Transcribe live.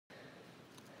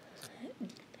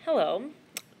Hello.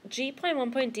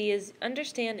 G.1.d is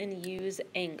understand and use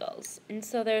angles. And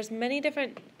so there's many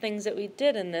different things that we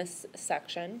did in this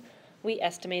section. We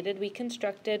estimated, we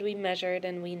constructed, we measured,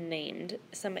 and we named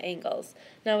some angles.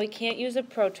 Now we can't use a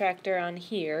protractor on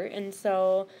here, and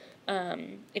so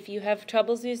if you have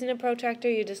troubles using a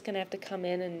protractor, you're just going to have to come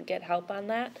in and get help on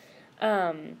that.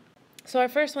 So our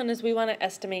first one is we want to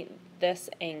estimate this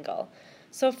angle.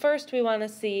 So first we want to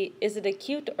see, is it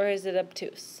acute or is it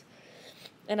obtuse?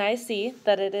 And I see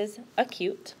that it is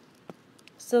acute.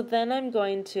 So then I'm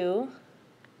going to,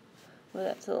 well,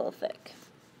 that's a little thick.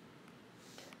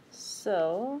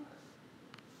 So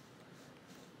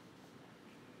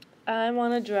I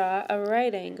want to draw a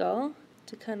right angle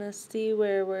to kind of see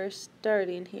where we're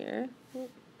starting here.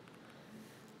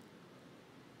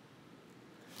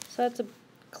 So that's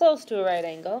close to a right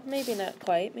angle, maybe not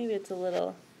quite, maybe it's a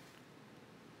little.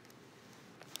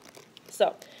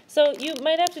 So you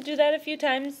might have to do that a few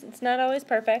times. It's not always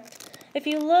perfect. If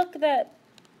you look, that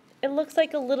it looks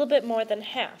like a little bit more than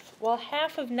half. Well,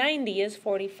 half of 90 is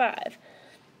 45.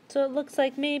 So it looks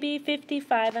like maybe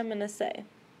 55, I'm going to say.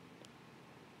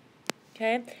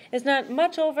 Okay? It's not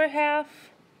much over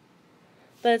half,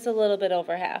 but it's a little bit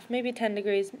over half. Maybe 10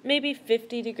 degrees, maybe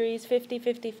 50 degrees, 50,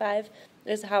 55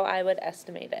 is how I would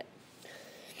estimate it.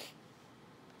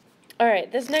 All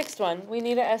right, this next one, we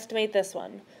need to estimate this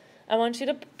one. I want you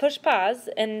to push pause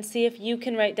and see if you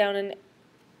can write down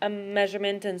a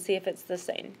measurement and see if it's the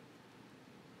same.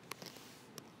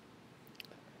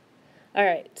 All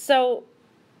right, so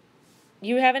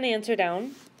you have an answer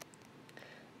down.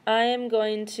 I am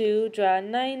going to draw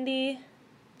 90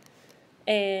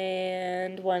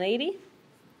 and 180.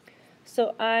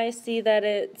 So I see that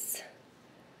it's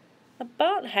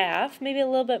about half, maybe a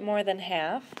little bit more than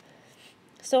half.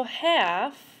 So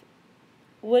half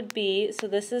would be, so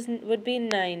this would be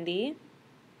 90,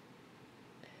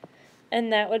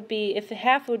 and that would be, if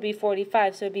half would be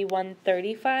 45, so it would be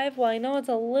 135. Well, I know it's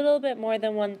a little bit more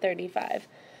than 135,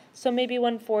 so maybe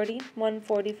 140,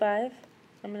 145.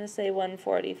 I'm going to say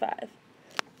 145.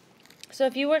 So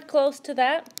if you were close to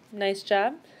that, nice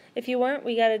job. If you weren't,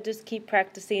 we got to just keep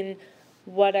practicing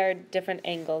what our different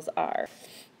angles are.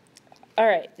 All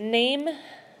right,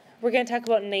 we're going to talk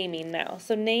about naming now.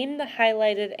 So name the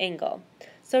highlighted angle.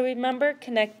 So remember,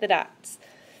 connect the dots.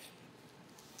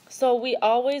 So we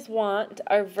always want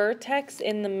our vertex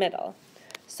in the middle.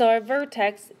 So our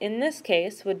vertex in this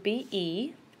case would be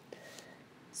E.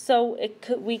 So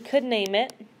we could name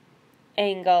it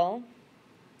angle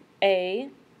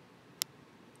AED,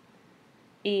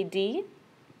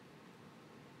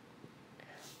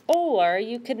 or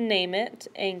you could name it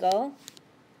angle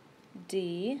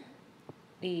DEA.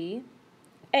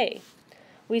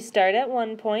 We start at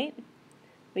one point,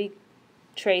 we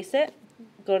trace it,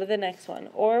 go to the next one.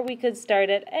 Or we could start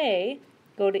at A,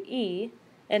 go to E,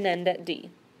 and end at D.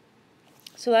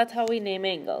 So that's how we name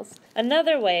angles.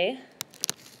 Another way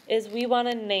is we want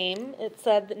to name, it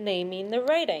said naming the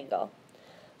right angle.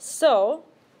 So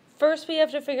first we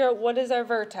have to figure out what is our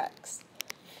vertex.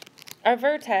 Our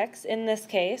vertex in this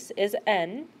case is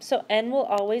N, so N will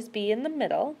always be in the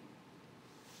middle.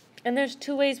 And there's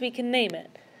two ways we can name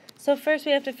it. So first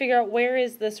we have to figure out where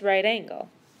is this right angle.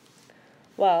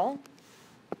 Well,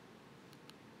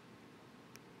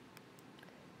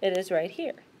 it is right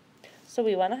here. So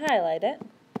we want to highlight it.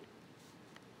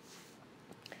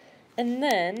 And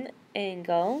then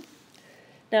angle.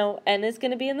 Now N is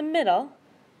going to be in the middle.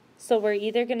 So we're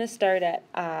either going to start at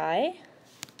I.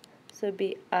 So it'd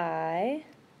be I,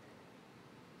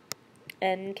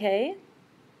 NK.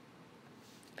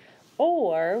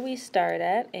 Or we start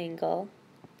at angle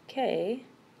KNI.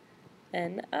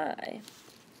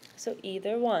 So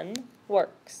either one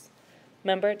works.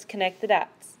 Remember, it's connect the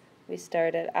dots. We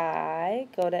start at I,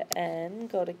 go to N,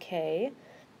 go to K,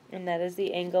 and that is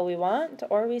the angle we want.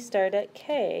 Or we start at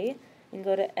K and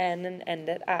go to N and end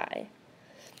at I.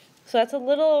 So that's a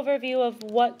little overview of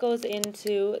what goes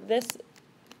into this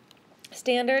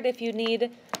standard. If you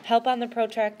need help on the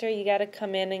protractor, you got to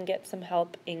come in and get some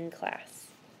help in class.